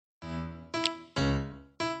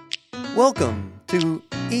Welcome to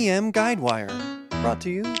EM Guidewire, brought to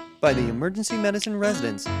you by the emergency medicine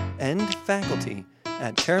residents and faculty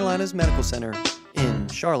at Carolinas Medical Center in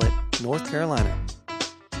Charlotte, North Carolina.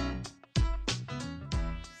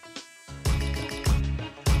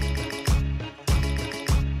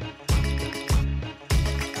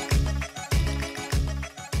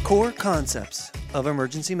 Core Concepts of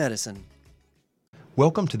Emergency Medicine.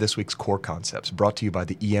 Welcome to this week's Core Concepts, brought to you by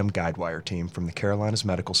the EM Guidewire team from the Carolinas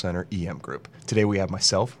Medical Center EM Group. Today we have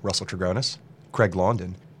myself, Russell Tregonis, Craig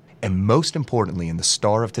London, and most importantly, in the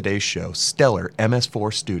star of today's show, stellar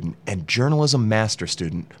MS4 student and journalism master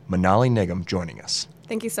student, Manali Nigam, joining us.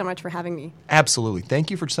 Thank you so much for having me. Absolutely. Thank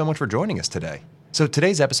you so much for joining us today. So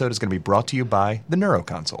today's episode is going to be brought to you by the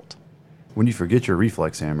NeuroConsult. When you forget your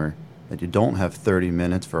reflex hammer and you don't have 30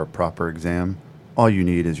 minutes for a proper exam, all you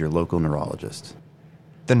need is your local neurologist.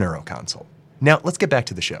 The NeuroConsult. Now, let's get back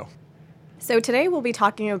to the show. So today we'll be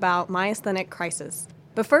talking about myasthenic crisis.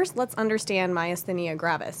 But first, let's understand myasthenia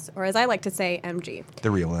gravis, or as I like to say, MG.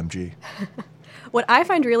 The real MG. What I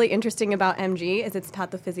find really interesting about MG is its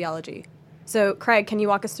pathophysiology. So, Craig, can you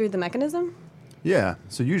walk us through the mechanism? Yeah,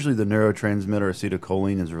 so usually the neurotransmitter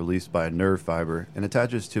acetylcholine is released by a nerve fiber and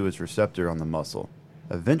attaches to its receptor on the muscle,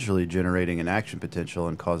 eventually generating an action potential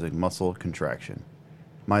and causing muscle contraction.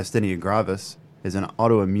 Myasthenia gravis is an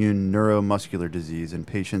autoimmune neuromuscular disease, and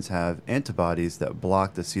patients have antibodies that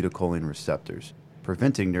block the acetylcholine receptors,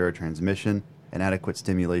 preventing neurotransmission and adequate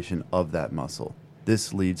stimulation of that muscle.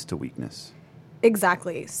 This leads to weakness.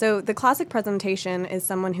 Exactly. So the classic presentation is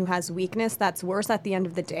someone who has weakness that's worse at the end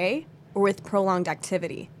of the day or with prolonged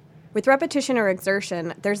activity. With repetition or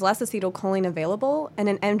exertion, there's less acetylcholine available, and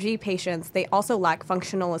in MG patients, they also lack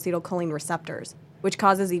functional acetylcholine receptors, which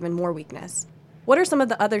causes even more weakness. What are some of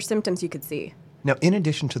the other symptoms you could see? Now, in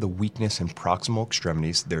addition to the weakness in proximal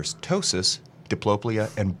extremities, there's ptosis, diplopia,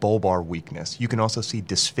 and bulbar weakness. You can also see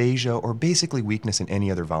dysphagia, or basically weakness in any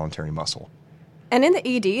other voluntary muscle. And in the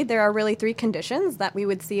ED, there are really three conditions that we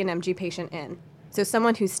would see an MG patient in. So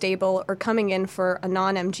someone who's stable or coming in for a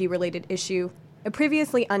non-MG related issue, a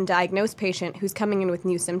previously undiagnosed patient who's coming in with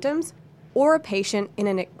new symptoms, or a patient in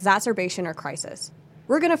an exacerbation or crisis.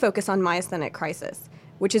 We're going to focus on myasthenic crisis,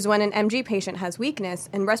 which is when an MG patient has weakness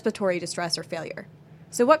and respiratory distress or failure.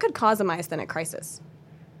 So what could cause a myasthenic crisis?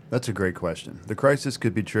 That's a great question. The crisis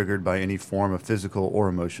could be triggered by any form of physical or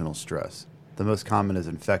emotional stress. The most common is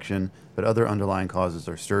infection, but other underlying causes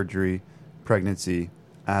are surgery, pregnancy,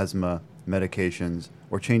 asthma, medications,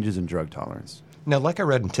 or changes in drug tolerance. Now, like I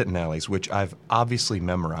read in Titanales, which I've obviously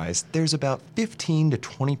memorized, there's about 15 to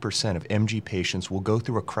 20% of MG patients will go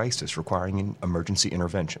through a crisis requiring an emergency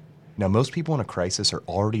intervention. Now, most people in a crisis are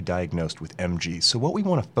already diagnosed with MG, so what we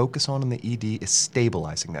want to focus on in the ED is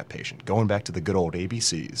stabilizing that patient, going back to the good old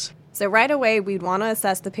ABCs. So right away, we'd want to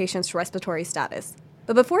assess the patient's respiratory status.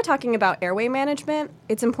 But before talking about airway management,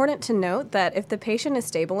 it's important to note that if the patient is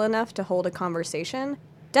stable enough to hold a conversation,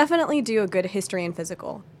 definitely do a good history and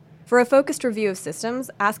physical. For a focused review of systems,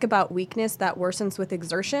 ask about weakness that worsens with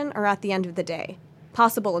exertion or at the end of the day,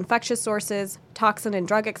 possible infectious sources, toxin and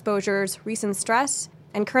drug exposures, recent stress,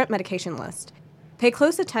 and current medication list. Pay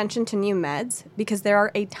close attention to new meds because there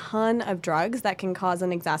are a ton of drugs that can cause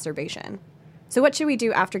an exacerbation. So what should we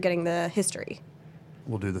do after getting the history?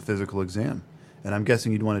 We'll do the physical exam. And I'm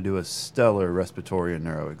guessing you'd want to do a stellar respiratory and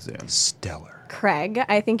neuro exam. Stellar. Craig,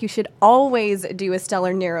 I think you should always do a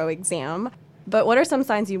stellar neuro exam, but what are some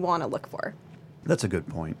signs you want to look for? That's a good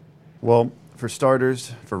point. Well, for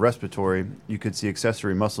starters, for respiratory, you could see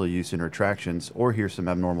accessory muscle use and retractions or hear some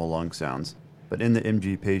abnormal lung sounds. But in the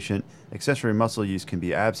MG patient, accessory muscle use can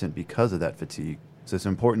be absent because of that fatigue. So it's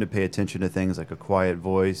important to pay attention to things like a quiet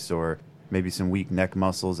voice or maybe some weak neck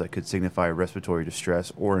muscles that could signify respiratory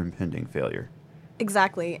distress or impending failure.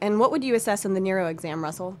 Exactly. And what would you assess in the neuro exam,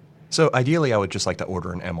 Russell? So ideally, I would just like to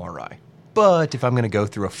order an MRI. But if I'm going to go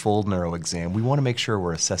through a full neuro exam, we want to make sure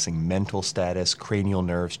we're assessing mental status, cranial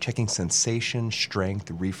nerves, checking sensation,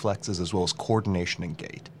 strength, reflexes, as well as coordination and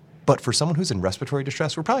gait. But for someone who's in respiratory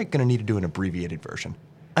distress, we're probably going to need to do an abbreviated version.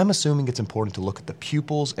 I'm assuming it's important to look at the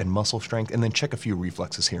pupils and muscle strength and then check a few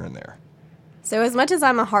reflexes here and there. So as much as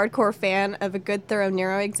I'm a hardcore fan of a good thorough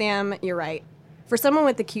neuro exam, you're right. For someone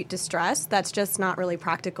with acute distress, that's just not really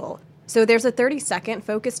practical. So there's a 30-second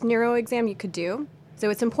focused neuro exam you could do.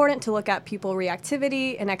 So it's important to look at pupil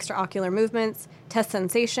reactivity and extraocular movements, test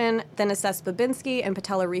sensation, then assess Babinski and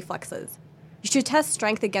patellar reflexes. You should test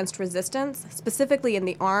strength against resistance, specifically in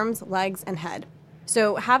the arms, legs, and head.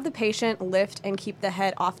 So have the patient lift and keep the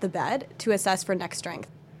head off the bed to assess for neck strength.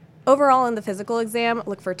 Overall, in the physical exam,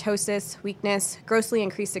 look for ptosis, weakness, grossly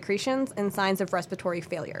increased secretions, and signs of respiratory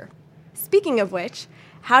failure. Speaking of which,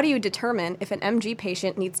 how do you determine if an MG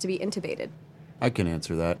patient needs to be intubated? I can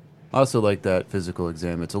answer that. I also like that physical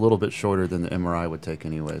exam. It's a little bit shorter than the MRI would take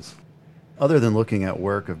anyways. Other than looking at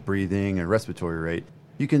work of breathing and respiratory rate,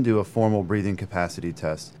 you can do a formal breathing capacity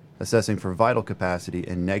test, assessing for vital capacity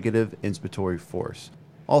and negative inspiratory force,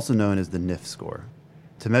 also known as the NIF score.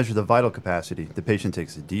 To measure the vital capacity, the patient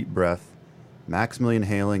takes a deep breath, maximally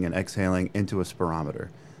inhaling and exhaling into a spirometer.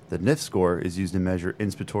 The NIF score is used to measure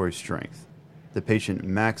inspiratory strength. The patient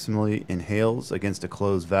maximally inhales against a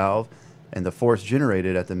closed valve, and the force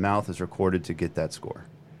generated at the mouth is recorded to get that score.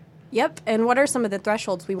 Yep, and what are some of the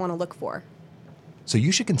thresholds we want to look for? So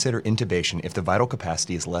you should consider intubation if the vital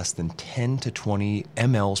capacity is less than 10 to 20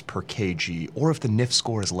 mLs per kg, or if the NIF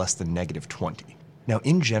score is less than -20. Now,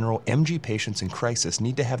 in general, MG patients in crisis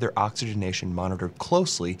need to have their oxygenation monitored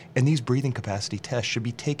closely, and these breathing capacity tests should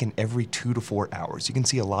be taken every 2 to 4 hours. You can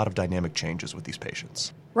see a lot of dynamic changes with these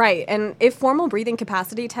patients. Right, and if formal breathing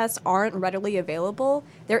capacity tests aren't readily available,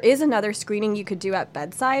 there is another screening you could do at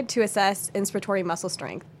bedside to assess inspiratory muscle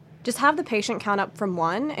strength. Just have the patient count up from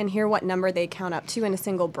 1 and hear what number they count up to in a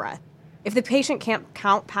single breath. If the patient can't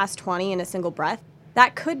count past 20 in a single breath,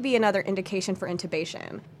 that could be another indication for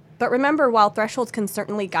intubation. But remember, while thresholds can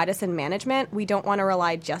certainly guide us in management, we don't want to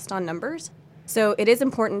rely just on numbers. So it is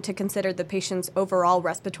important to consider the patient's overall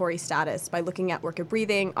respiratory status by looking at work of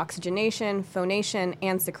breathing, oxygenation, phonation,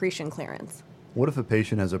 and secretion clearance. What if a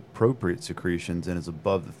patient has appropriate secretions and is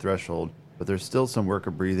above the threshold, but there's still some work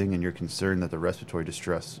of breathing and you're concerned that the respiratory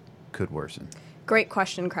distress could worsen? Great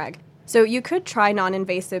question, Craig. So you could try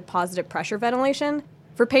non-invasive positive pressure ventilation.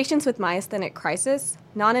 For patients with myasthenic crisis,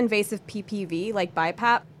 non-invasive PPV like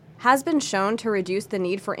BiPAP has been shown to reduce the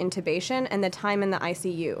need for intubation and the time in the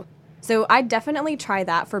ICU. So I'd definitely try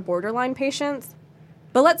that for borderline patients.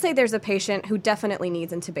 But let's say there's a patient who definitely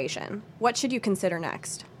needs intubation. What should you consider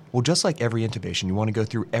next? Well, just like every intubation, you want to go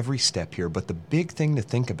through every step here, but the big thing to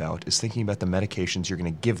think about is thinking about the medications you're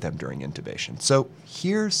going to give them during intubation. So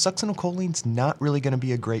here, succinylcholine's not really going to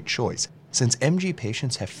be a great choice. Since MG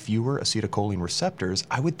patients have fewer acetylcholine receptors,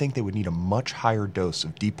 I would think they would need a much higher dose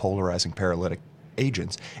of depolarizing paralytic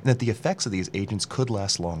agents, and that the effects of these agents could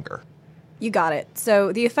last longer. You got it.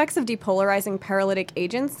 So the effects of depolarizing paralytic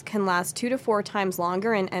agents can last 2 to 4 times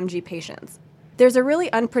longer in MG patients. There's a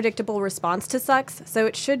really unpredictable response to SUX, so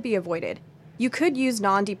it should be avoided. You could use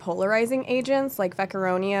non-depolarizing agents like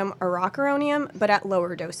vecuronium or rocuronium, but at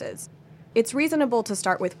lower doses. It's reasonable to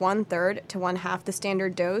start with 1/3 to 1/2 the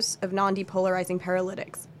standard dose of non-depolarizing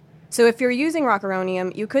paralytics. So if you're using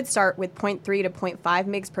rocuronium, you could start with 0.3 to 0.5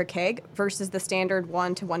 mg per kg versus the standard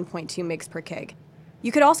 1 to 1.2 mg per kg.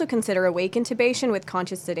 You could also consider awake intubation with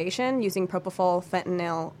conscious sedation using propofol,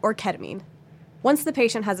 fentanyl, or ketamine. Once the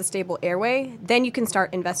patient has a stable airway, then you can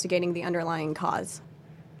start investigating the underlying cause.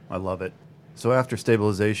 I love it. So after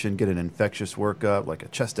stabilization, get an infectious workup like a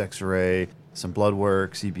chest x-ray, some blood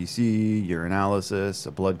work, CBC, urinalysis,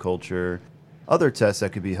 a blood culture. Other tests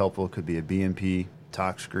that could be helpful could be a BMP,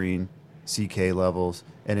 tox screen, CK levels,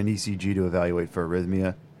 and an ECG to evaluate for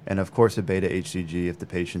arrhythmia, and of course a beta HCG if the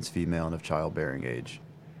patient's female and of childbearing age.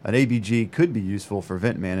 An ABG could be useful for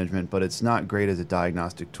vent management, but it's not great as a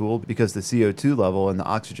diagnostic tool because the CO2 level and the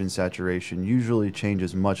oxygen saturation usually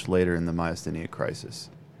changes much later in the myasthenia crisis.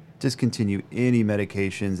 Discontinue any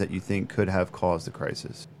medications that you think could have caused the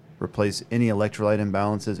crisis. Replace any electrolyte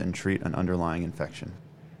imbalances and treat an underlying infection.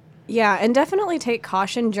 Yeah, and definitely take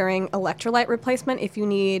caution during electrolyte replacement if you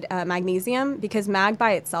need magnesium, because mag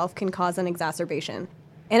by itself can cause an exacerbation.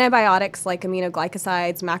 Antibiotics like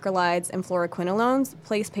aminoglycosides, macrolides, and fluoroquinolones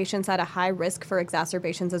place patients at a high risk for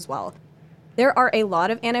exacerbations as well. There are a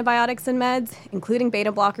lot of antibiotics and meds, including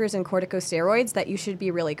beta blockers and corticosteroids, that you should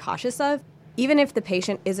be really cautious of, even if the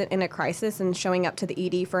patient isn't in a crisis and showing up to the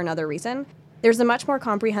ED for another reason. There's a much more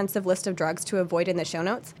comprehensive list of drugs to avoid in the show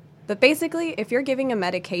notes. But basically, if you're giving a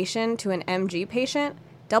medication to an MG patient,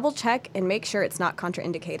 double check and make sure it's not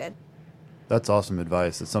contraindicated. That's awesome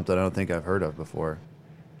advice. It's something I don't think I've heard of before.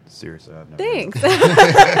 Seriously, I've never Thanks.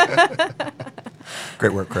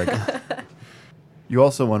 Great work, Craig. You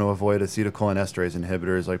also want to avoid acetylcholinesterase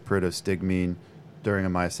inhibitors like pyridostigmine during a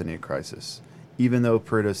myasthenia crisis. Even though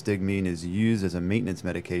pyridostigmine is used as a maintenance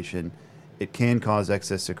medication, it can cause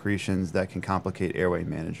excess secretions that can complicate airway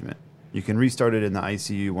management. You can restart it in the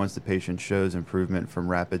ICU once the patient shows improvement from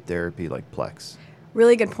rapid therapy like Plex.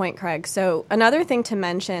 Really good point, Craig. So another thing to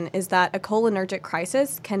mention is that a cholinergic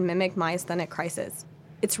crisis can mimic myasthenic crisis.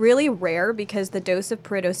 It's really rare because the dose of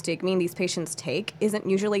pyridostigmine these patients take isn't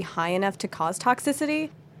usually high enough to cause toxicity.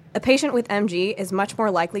 A patient with MG is much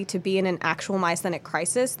more likely to be in an actual myasthenic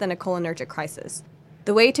crisis than a cholinergic crisis.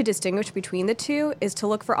 The way to distinguish between the two is to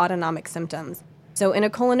look for autonomic symptoms. So in a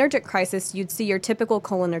cholinergic crisis, you'd see your typical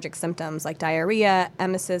cholinergic symptoms like diarrhea,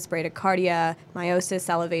 emesis, bradycardia, meiosis,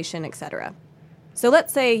 salivation, etc. So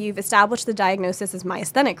let's say you've established the diagnosis as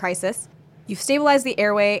myasthenic crisis, you've stabilized the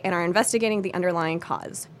airway and are investigating the underlying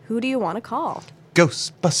cause. Who do you want to call?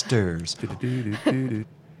 Ghostbusters.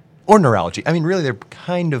 Or neurology. I mean, really, they're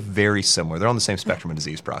kind of very similar. They're on the same spectrum of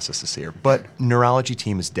disease processes here. But neurology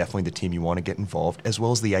team is definitely the team you want to get involved, as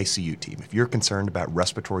well as the ICU team. If you're concerned about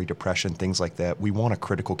respiratory depression, things like that, we want a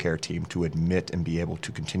critical care team to admit and be able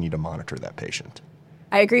to continue to monitor that patient.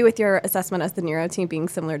 I agree with your assessment as the neuro team being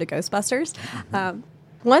similar to Ghostbusters.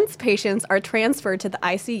 Once patients are transferred to the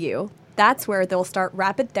ICU, that's where they'll start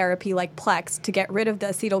rapid therapy like Plex to get rid of the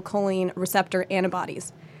acetylcholine receptor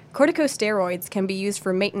antibodies. Corticosteroids can be used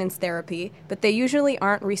for maintenance therapy, but they usually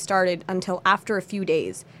aren't restarted until after a few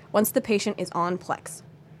days, once the patient is on Plex.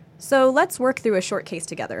 So let's work through a short case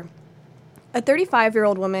together. A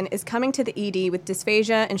 35-year-old woman is coming to the ED with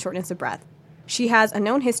dysphagia and shortness of breath. She has a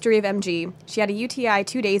known history of MG, she had a UTI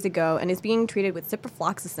 2 days ago, and is being treated with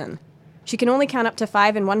ciprofloxacin. She can only count up to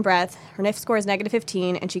 5 in one breath, her NIF score is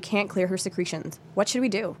 -15, and she can't clear her secretions. What should we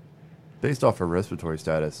do? Based off her respiratory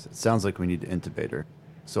status, it sounds like we need to intubate her.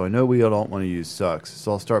 So I know we don't want to use sucks,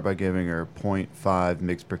 so I'll start by giving her 0.5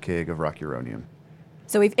 mg per kg of rocuronium.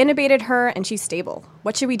 So we've intubated her and she's stable.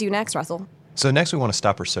 What should we do next, Russell? So next we want to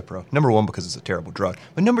stop her Cipro. Number one, because it's a terrible drug.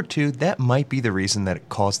 But number two, that might be the reason that it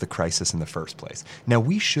caused the crisis in the first place. Now,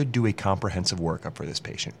 we should do a comprehensive workup for this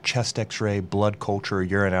patient. Chest x-ray, blood culture,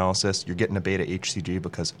 urinalysis. You're getting a beta HCG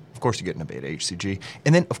because, of course, you're getting a beta HCG.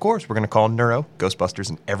 And then, of course, we're going to call Neuro, Ghostbusters,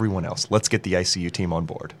 and everyone else. Let's get the ICU team on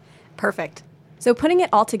board. Perfect. So putting it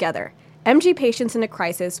all together, MG patients in a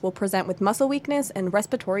crisis will present with muscle weakness and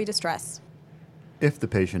respiratory distress. If the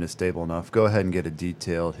patient is stable enough, go ahead and get a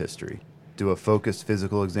detailed history. Do a focused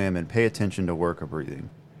physical exam and pay attention to work or breathing.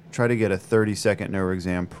 Try to get a 30-second neuro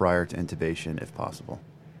exam prior to intubation if possible.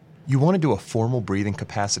 You want to do a formal breathing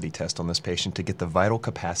capacity test on this patient to get the vital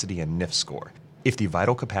capacity and NIF score. If the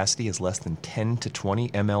vital capacity is less than 10 to 20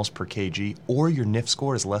 mLs per kg, or your NIF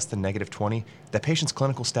score is less than -20, that patient's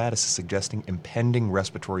clinical status is suggesting impending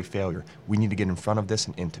respiratory failure. We need to get in front of this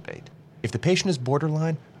and intubate. If the patient is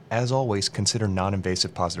borderline, as always, consider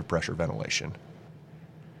non-invasive positive pressure ventilation.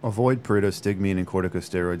 Avoid pyridostigmine and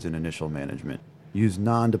corticosteroids in initial management. Use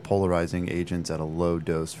non-depolarizing agents at a low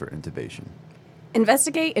dose for intubation.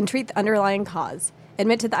 Investigate and treat the underlying cause.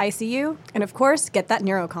 Admit to the ICU, and of course, get that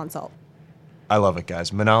neuro consult. I love it,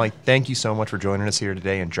 guys. Manali, thank you so much for joining us here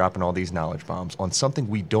today and dropping all these knowledge bombs on something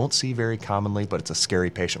we don't see very commonly, but it's a scary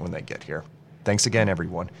patient when they get here. Thanks again,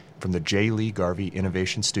 everyone. From the J. Lee Garvey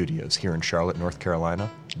Innovation Studios here in Charlotte, North Carolina,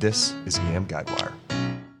 this is EM Guidewire.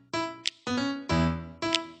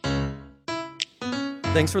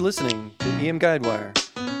 Thanks for listening to EM Guidewire.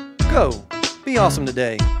 Go! Be awesome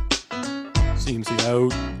today. CMC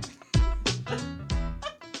out.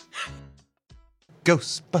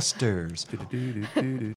 Ghostbusters.